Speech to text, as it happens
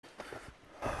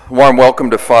Warm welcome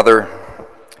to Father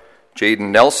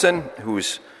Jaden Nelson,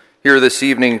 who's here this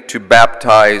evening to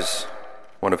baptize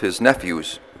one of his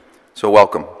nephews. So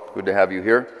welcome. Good to have you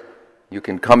here. You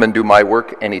can come and do my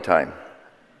work anytime.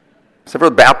 Except for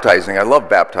baptizing. I love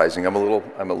baptizing. I'm a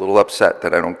little upset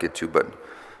that I don't get to, but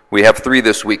we have 3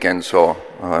 this weekend, so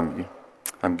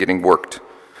I'm getting worked.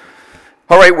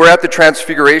 All right, we're at the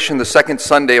Transfiguration, the second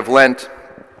Sunday of Lent,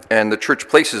 and the church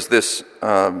places this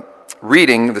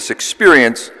reading, this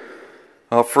experience,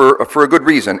 for a good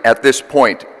reason at this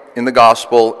point in the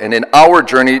gospel and in our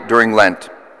journey during Lent.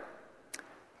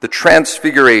 The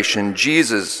Transfiguration,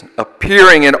 Jesus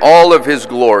appearing in all of his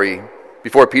glory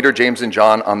before Peter, James, and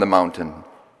John on the mountain.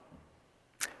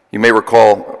 You may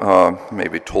recall,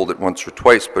 maybe told it once or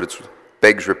twice, but it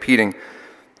begs repeating,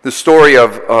 the story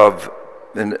of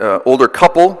an older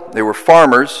couple. They were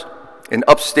farmers in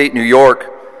upstate New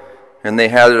York, and they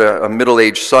had a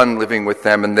middle-aged son living with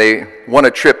them, and they won a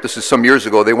trip. This is some years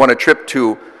ago. They won a trip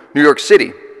to New York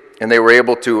City, and they were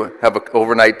able to have a couple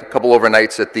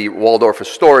overnights at the Waldorf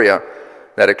Astoria,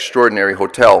 that extraordinary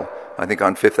hotel, I think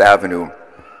on Fifth Avenue.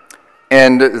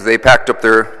 And they packed up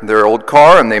their old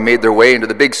car, and they made their way into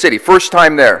the big city. First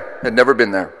time there, had never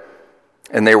been there.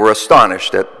 And they were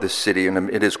astonished at this city, and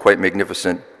it is quite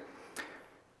magnificent.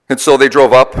 And so they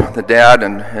drove up, the dad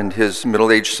and his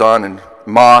middle-aged son, and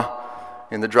Ma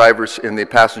in the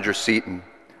passenger seat. And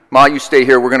Ma, you stay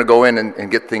here. We're going to go in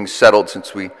and get things settled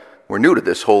since we're new to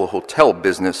this whole hotel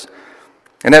business.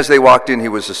 And as they walked in, he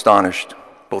was astonished,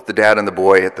 both the dad and the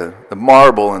boy, at the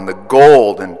marble and the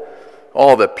gold and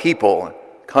all the people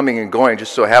coming and going.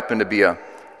 Just so happened to be a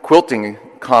quilting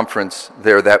conference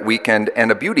there that weekend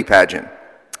and a beauty pageant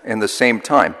in the same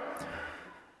time.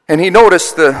 And he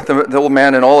noticed, the old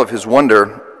man in all of his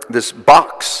wonder, this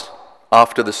box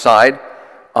off to the side.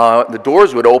 The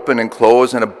doors would open and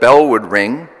close, and a bell would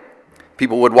ring.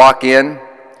 People would walk in,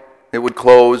 it would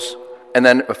close, and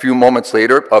then a few moments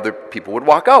later, other people would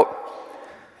walk out.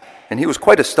 And he was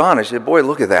quite astonished. He said, "Boy,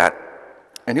 look at that."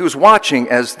 And he was watching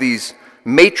as these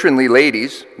matronly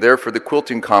ladies, there for the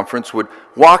quilting conference, would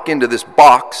walk into this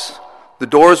box, the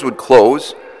doors would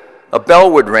close, a bell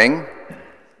would ring,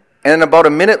 and about a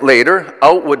minute later,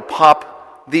 out would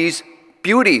pop these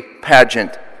beauty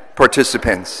pageant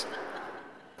participants.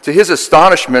 To his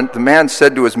astonishment, the man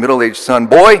said to his middle-aged son,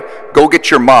 "Boy, go get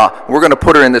your ma. We're going to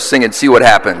put her in this thing and see what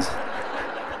happens."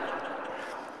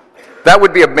 That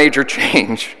would be a major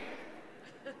change.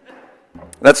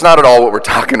 That's not at all what we're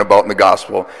talking about in the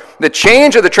gospel. The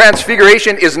change of the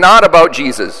Transfiguration is not about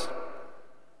Jesus.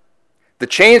 The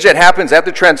change that happens at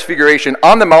the Transfiguration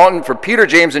on the mountain for Peter,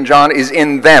 James, and John is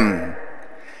in them.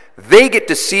 They get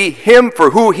to see him for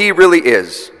who he really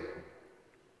is.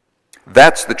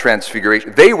 That's the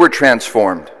Transfiguration. They were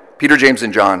transformed, Peter, James,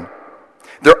 and John.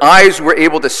 Their eyes were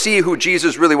able to see who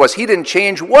Jesus really was. He didn't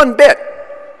change one bit.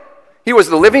 He was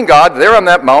the living God there on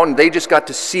that mountain. They just got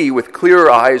to see with clearer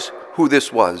eyes who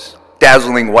this was,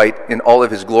 dazzling white in all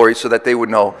of his glory, so that they would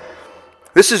know,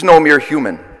 this is no mere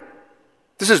human.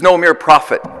 This is no mere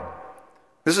prophet.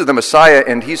 This is the Messiah,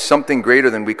 and he's something greater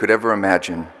than we could ever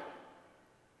imagine.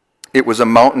 It was a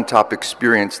mountaintop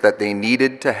experience that they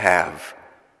needed to have,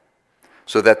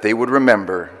 so that they would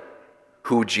remember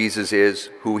who Jesus is,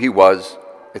 who he was,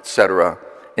 etc.,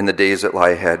 in the days that lie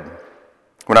ahead.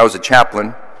 When I was a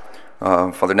chaplain,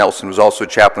 Father Nelson was also a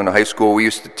chaplain in high school, we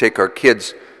used to take our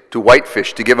kids to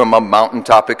Whitefish to give them a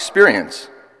mountaintop experience.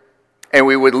 And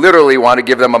we would literally want to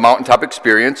give them a mountaintop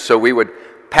experience, so we would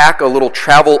pack a little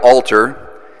travel altar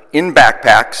in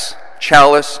backpacks,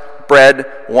 chalice, bread,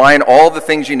 wine, all the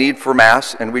things you need for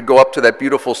Mass, and we'd go up to that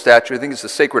beautiful statue, I think it's the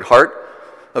Sacred Heart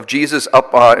of Jesus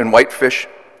up in Whitefish,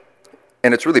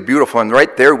 and it's really beautiful. And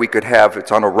right there we could have,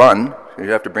 it's on a run, so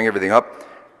you have to bring everything up.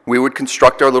 We would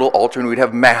construct our little altar and we'd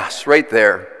have Mass right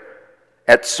there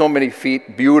at so many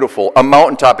feet, beautiful, a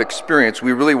mountaintop experience.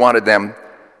 We really wanted them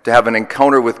to have an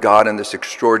encounter with God in this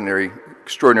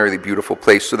extraordinarily beautiful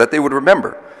place, so that they would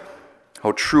remember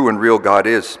how true and real God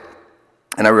is.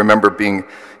 And I remember being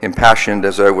impassioned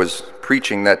as I was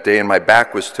preaching that day, and my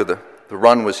back was to the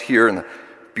run was here, and the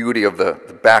beauty of the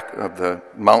back of the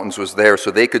mountains was there,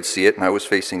 so they could see it, and I was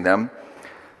facing them.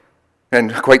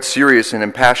 And quite serious and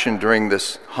impassioned during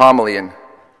this homily, and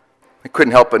I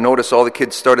couldn't help but notice all the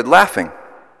kids started laughing.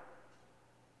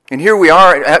 And here we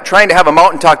are trying to have a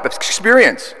mountaintop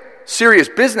experience, serious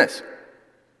business,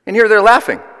 and here they're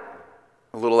laughing.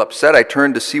 A little upset, I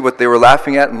turned to see what they were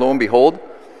laughing at, and lo and behold,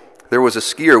 there was a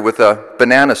skier with a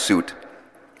banana suit,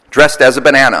 dressed as a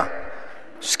banana,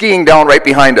 skiing down right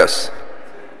behind us.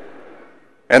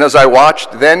 And as I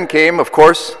watched, then came, of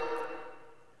course,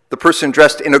 the person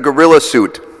dressed in a gorilla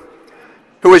suit,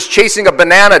 who was chasing a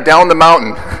banana down the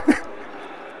mountain.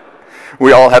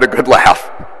 We all had a good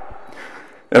laugh.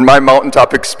 And my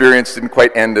mountaintop experience didn't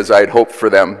quite end as I had hoped for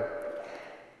them.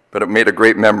 But it made a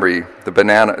great memory, the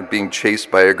banana being chased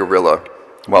by a gorilla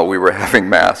while we were having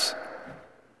Mass.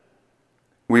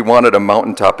 We wanted a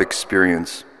mountaintop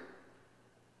experience.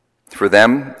 For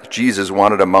them, Jesus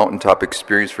wanted a mountaintop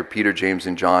experience for Peter, James,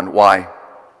 and John. Why?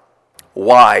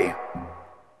 Why?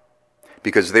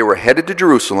 Because they were headed to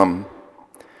Jerusalem,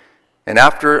 and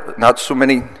after not so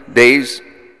many days,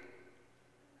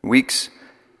 weeks,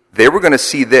 they were going to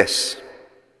see this.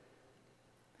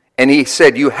 And he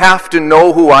said, you have to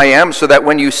know who I am so that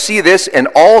when you see this and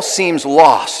all seems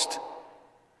lost,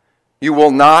 you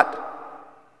will not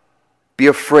be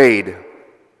afraid.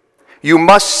 You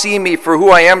must see me for who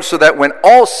I am so that when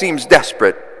all seems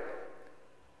desperate,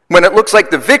 when it looks like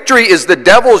the victory is the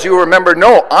devil's, you remember,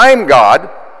 no, I'm God,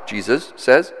 Jesus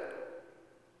says,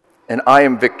 and I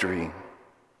am victory.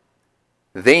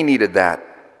 They needed that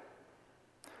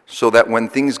so that when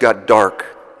things got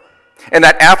dark, and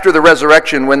that after the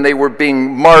resurrection, when they were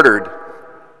being martyred,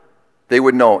 they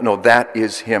would know, no, that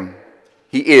is him.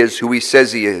 He is who he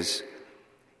says he is,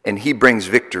 and he brings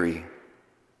victory.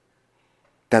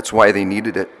 That's why they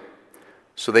needed it,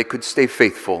 so they could stay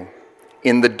faithful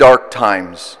in the dark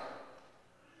times.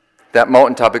 That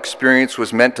mountaintop experience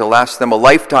was meant to last them a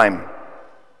lifetime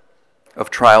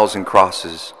of trials and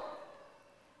crosses.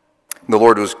 The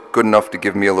Lord was good enough to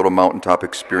give me a little mountaintop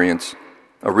experience,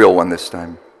 a real one this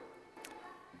time.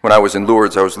 When I was in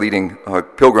Lourdes, I was leading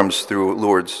pilgrims through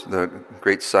Lourdes, the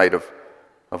great site of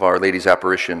Our Lady's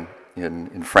apparition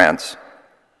in France.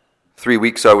 3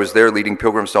 weeks I was there leading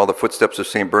pilgrims to all the footsteps of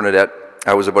St. Bernadette.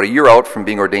 I was about a year out from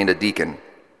being ordained a deacon.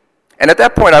 And at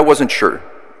that point I wasn't sure.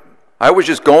 I was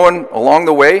just going along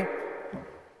the way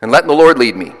and letting the Lord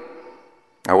lead me.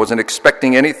 I wasn't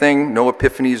expecting anything, no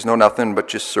epiphanies, no nothing, but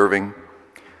just serving.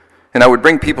 And I would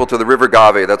bring people to the River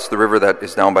Gave, that's the river that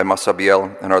is down by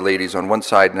Massabielle and Our Lady's on one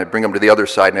side, and I'd bring them to the other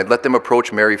side, and I'd let them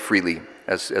approach Mary freely,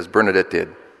 as Bernadette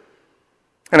did.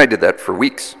 And I did that for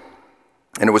weeks.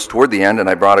 And it was toward the end, and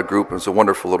I brought a group. It was a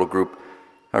wonderful little group.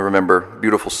 I remember,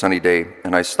 beautiful sunny day.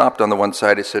 And I stopped on the one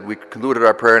side. I said, we concluded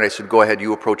our prayer, and I said, go ahead,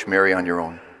 you approach Mary on your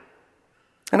own.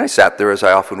 And I sat there, as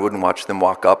I often would, and watched them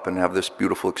walk up and have this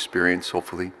beautiful experience,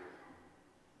 hopefully.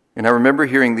 And I remember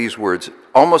hearing these words,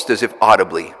 almost as if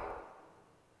audibly,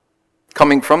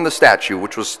 coming from the statue,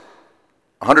 which was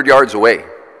 100 yards away.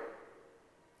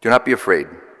 Do not be afraid.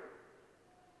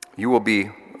 You will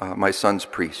be my son's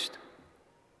priest.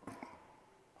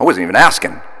 I wasn't even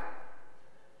asking.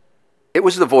 It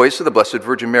was the voice of the Blessed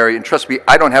Virgin Mary. And trust me,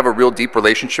 I don't have a real deep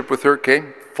relationship with her, okay?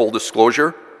 Full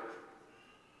disclosure.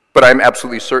 But I'm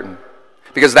absolutely certain.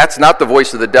 Because that's not the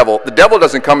voice of the devil. The devil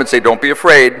doesn't come and say, don't be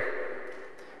afraid.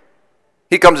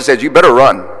 He comes and says, you better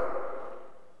run.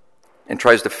 And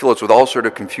tries to fill us with all sort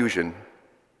of confusion.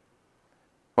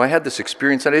 Well, I had this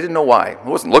experience and I didn't know why. I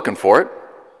wasn't looking for it.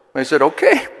 I said,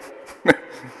 okay.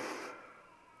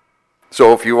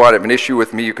 So if you want to have an issue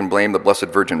with me, you can blame the Blessed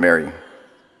Virgin Mary.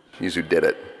 She's who did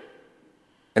it.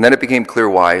 And then it became clear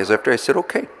why, is after I said,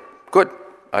 okay, good.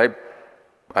 I'm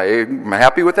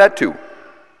happy with that too.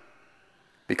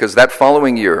 Because that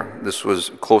following year, this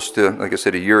was close to, like I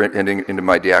said, a year ending into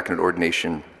my diaconate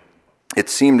ordination, it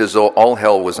seemed as though all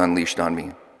hell was unleashed on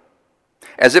me.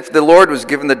 As if the Lord was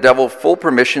giving the devil full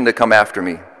permission to come after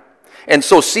me and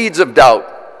sow seeds of doubt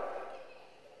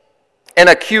and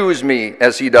accuse me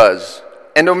as he does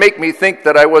and to make me think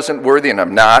that I wasn't worthy, and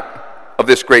I'm not, of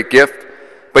this great gift.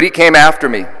 But he came after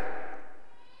me.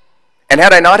 And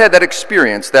had I not had that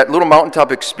experience, that little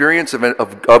mountaintop experience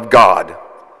of God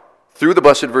through the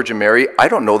Blessed Virgin Mary, I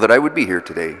don't know that I would be here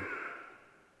today.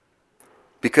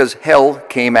 Because hell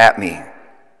came at me.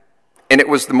 And it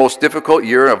was the most difficult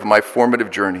year of my formative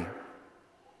journey.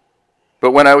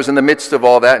 But when I was in the midst of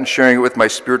all that and sharing it with my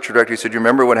spiritual director, he said, you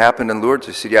remember what happened in Lourdes?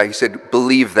 I said, yeah. He said,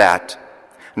 believe that.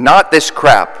 Not this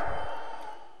crap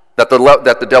that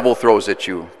the devil throws at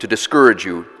you to discourage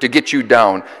you, to get you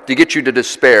down, to get you to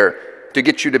despair, to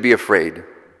get you to be afraid.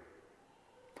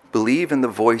 Believe in the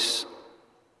voice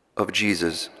of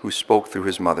Jesus who spoke through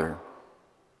his mother.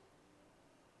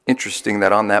 Interesting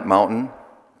that on that mountain,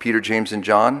 Peter, James, and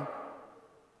John,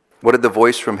 what did the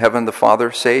voice from heaven, the Father,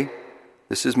 say?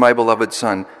 This is my beloved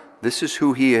Son. This is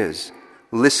who he is.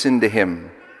 Listen to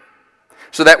him.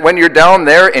 So that when you're down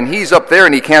there and he's up there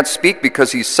and he can't speak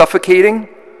because he's suffocating,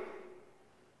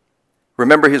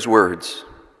 remember his words.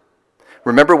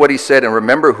 Remember what he said and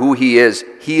remember who he is.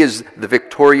 He is the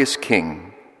victorious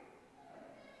King.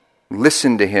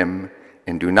 Listen to him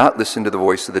and do not listen to the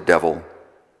voice of the devil.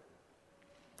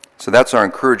 So that's our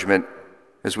encouragement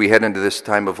as we head into this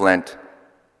time of Lent.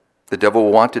 The devil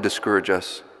will want to discourage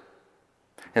us,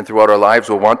 and throughout our lives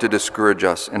will want to discourage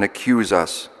us and accuse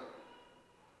us.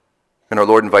 And our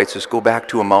Lord invites us, go back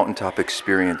to a mountaintop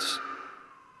experience.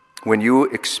 When you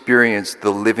experienced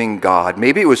the living God,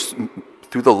 maybe it was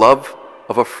through the love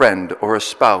of a friend or a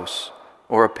spouse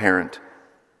or a parent.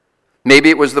 Maybe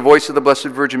it was the voice of the Blessed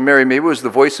Virgin Mary. Maybe it was the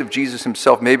voice of Jesus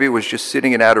himself. Maybe it was just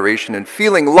sitting in adoration and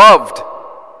feeling loved.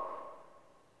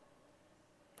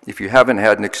 If you haven't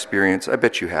had an experience, I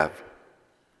bet you have.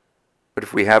 But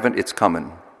if we haven't, it's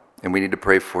coming, and we need to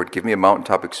pray for it. Give me a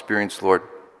mountaintop experience, Lord,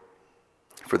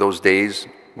 for those days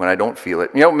when I don't feel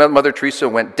it. You know, Mother Teresa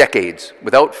went decades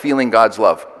without feeling God's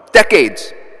love.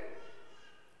 Decades!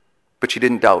 But she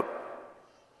didn't doubt,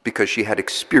 because she had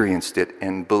experienced it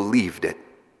and believed it,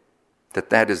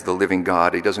 that is the living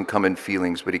God. He doesn't come in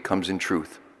feelings, but he comes in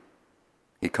truth.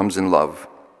 He comes in love.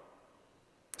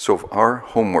 So our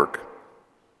homework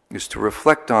is to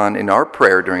reflect on, in our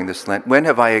prayer during this Lent, when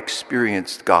have I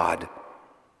experienced God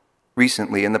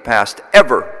recently, in the past,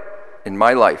 ever in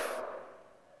my life?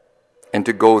 And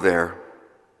to go there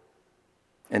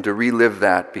and to relive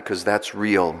that, because that's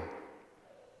real.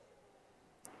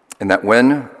 And that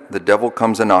when the devil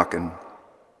comes a-knocking,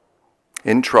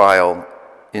 in trial,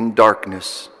 in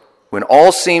darkness, when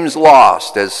all seems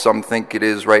lost, as some think it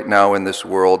is right now in this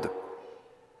world,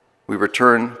 we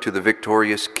return to the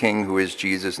victorious King who is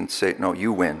Jesus and say, no,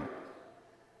 you win.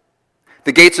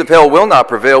 The gates of hell will not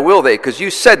prevail, will they? Because you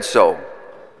said so.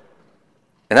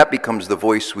 And that becomes the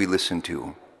voice we listen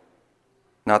to,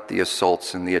 not the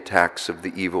assaults and the attacks of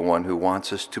the evil one who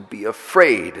wants us to be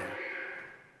afraid.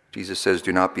 Jesus says,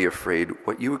 do not be afraid.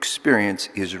 What you experience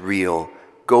is real.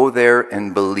 Go there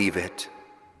and believe it.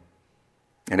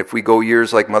 And if we go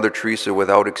years like Mother Teresa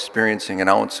without experiencing an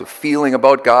ounce of feeling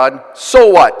about God, so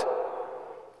what?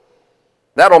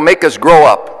 That'll make us grow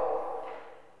up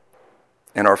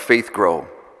and our faith grow.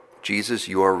 Jesus,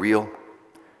 you are real.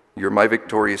 You're my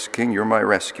victorious King. You're my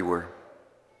rescuer.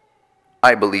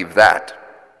 I believe that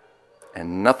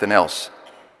and nothing else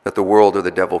that the world or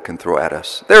the devil can throw at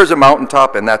us. There's a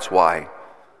mountaintop, and that's why.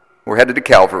 We're headed to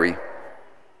Calvary,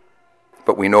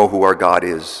 but we know who our God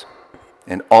is,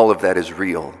 and all of that is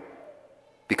real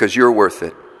because you're worth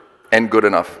it and good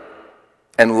enough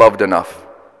and loved enough.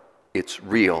 It's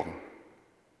real.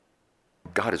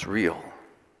 God is real,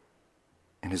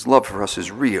 and his love for us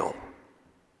is real.